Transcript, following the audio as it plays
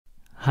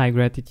Hi,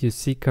 Gratitude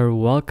Seeker.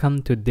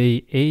 Welcome to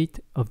day 8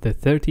 of the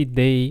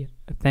 30-day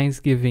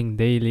Thanksgiving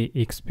daily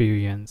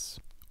experience.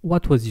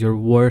 What was your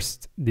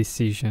worst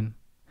decision?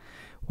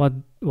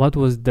 What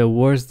was the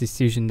worst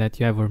decision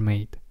that you ever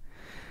made?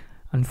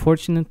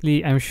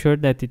 Unfortunately, I'm sure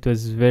that it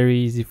was very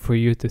easy for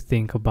you to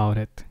think about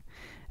it.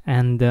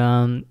 And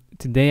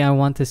today I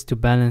want us to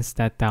balance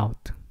that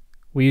out.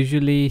 We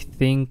usually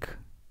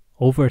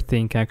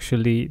overthink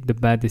actually, the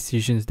bad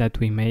decisions that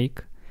we make,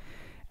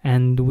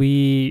 and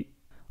we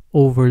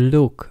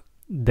overlook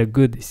the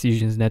good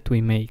decisions that we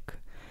make.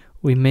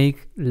 We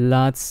make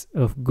lots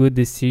of good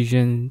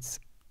decisions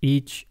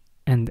each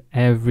and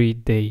every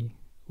day.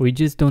 We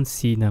just don't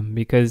see them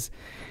because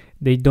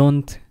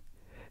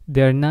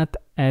they're not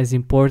as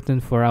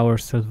important for our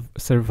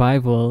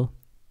survival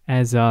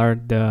as are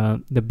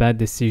the bad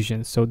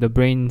decisions. So the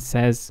brain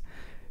says,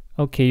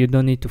 okay, you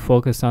don't need to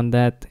focus on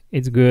that.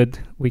 It's good.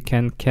 We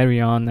can carry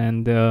on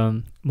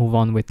and move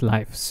on with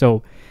life.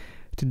 So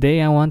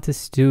today I want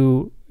us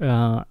to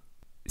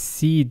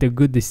see the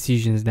good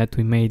decisions that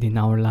we made in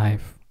our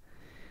life.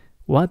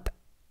 What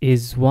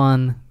is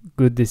one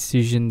good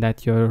decision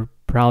that you're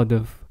proud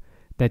of,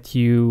 that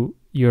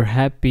you're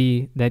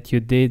happy that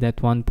you did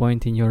at one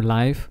point in your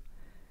life,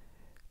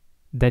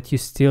 that you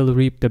still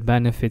reap the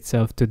benefits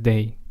of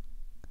today?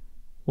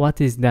 What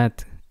is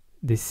that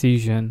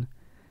decision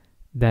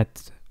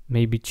that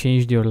maybe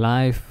changed your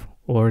life,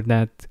 or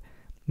that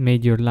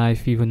made your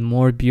life even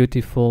more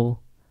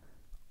beautiful,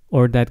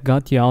 or that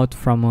got you out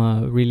from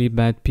a really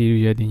bad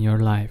period in your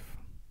life?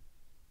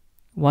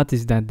 What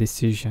is that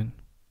decision?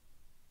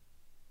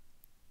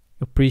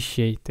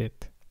 Appreciate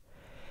it.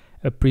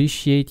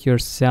 Appreciate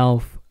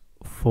yourself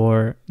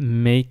for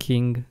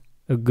making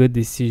a good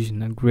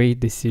decision, a great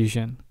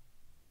decision.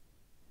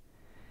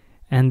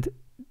 And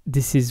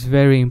this is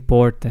very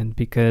important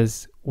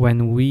because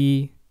when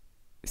we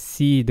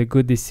see the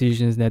good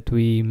decisions that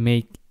we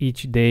make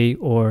each day,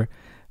 or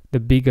the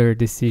bigger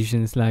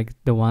decisions like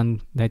the one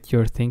that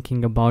you're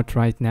thinking about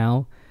right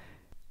now,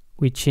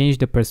 we change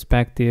the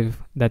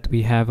perspective that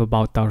we have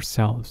about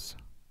ourselves.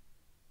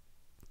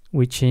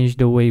 We change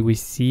the way we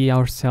see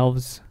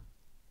ourselves.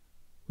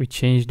 We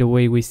change the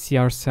way we see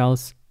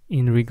ourselves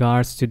in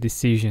regards to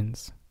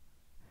decisions.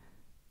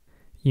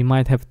 You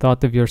might have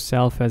thought of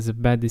yourself as a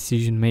bad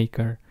decision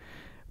maker,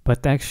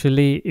 but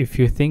actually, if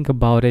you think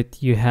about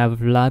it, you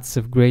have lots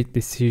of great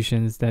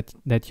decisions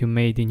that you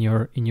made in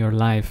your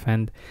life,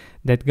 and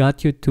that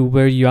got you to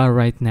where you are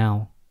right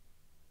now.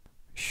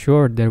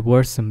 Sure, there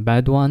were some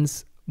bad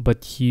ones,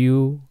 but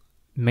you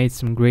made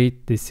some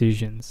great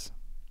decisions.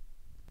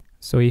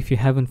 So if you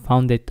haven't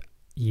found it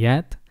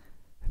yet,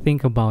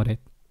 think about it.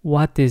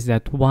 What is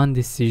that one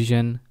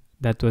decision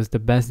that was the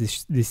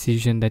best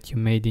decision that you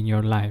made in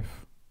your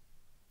life?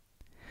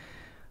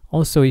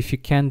 Also, if you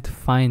can't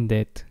find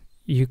it,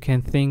 you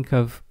can think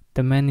of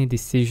the many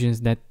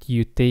decisions that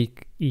you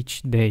take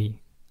each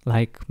day,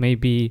 like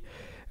maybe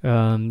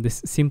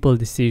simple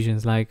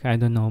decisions like, I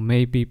don't know,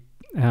 maybe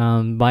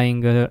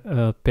buying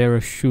a pair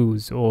of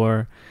shoes,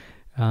 or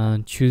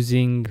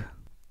choosing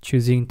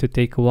to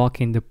take a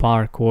walk in the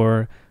park,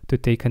 or to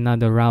take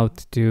another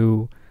route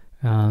to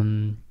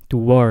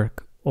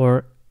work,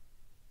 or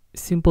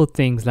simple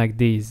things like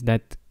these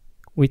that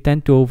we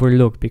tend to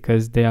overlook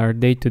because they are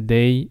day to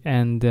day,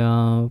 and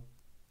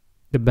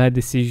the bad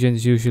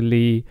decisions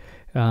usually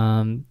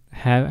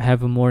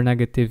have a more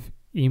negative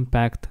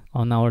impact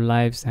on our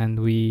lives, and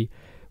we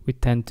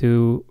tend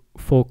to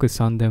focus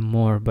on them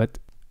more. But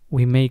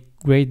we make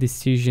great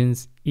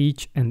decisions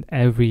each and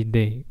every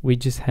day. We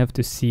just have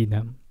to see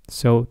them.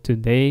 So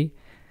today,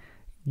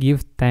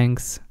 give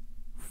thanks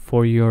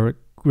for your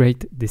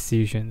great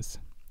decisions.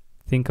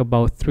 Think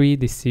about 3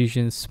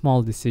 decisions,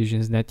 small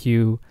decisions that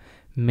you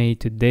made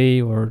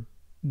today or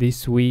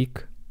this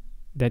week,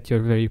 that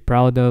you're very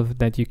proud of,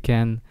 that you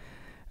can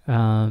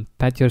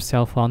pat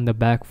yourself on the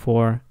back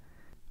for,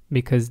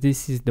 because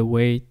this is the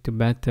way to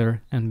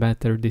better and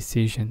better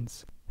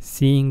decisions.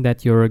 Seeing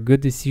that you're a good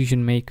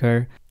decision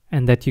maker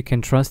and that you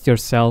can trust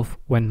yourself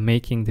when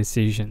making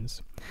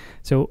decisions.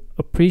 So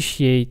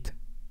appreciate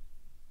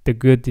the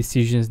good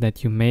decisions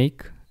that you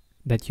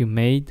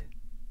made.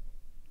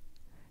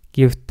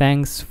 Give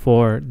thanks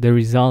for the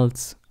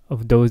results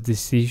of those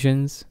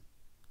decisions.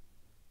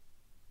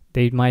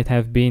 They might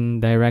have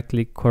been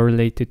directly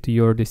correlated to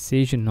your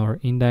decision or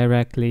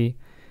indirectly.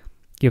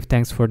 Give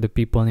thanks for the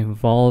people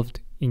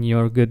involved in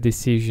your good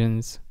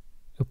decisions.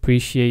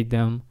 Appreciate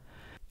them.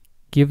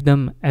 Give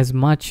them as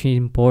much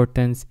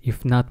importance,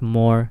 if not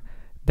more,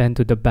 than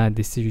to the bad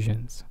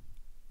decisions.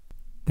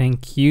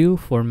 Thank you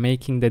for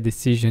making the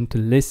decision to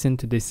listen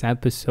to this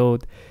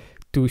episode,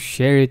 to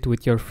share it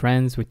with your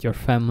friends, with your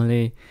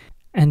family,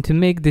 and to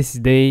make this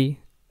day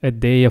a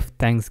day of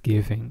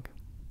Thanksgiving.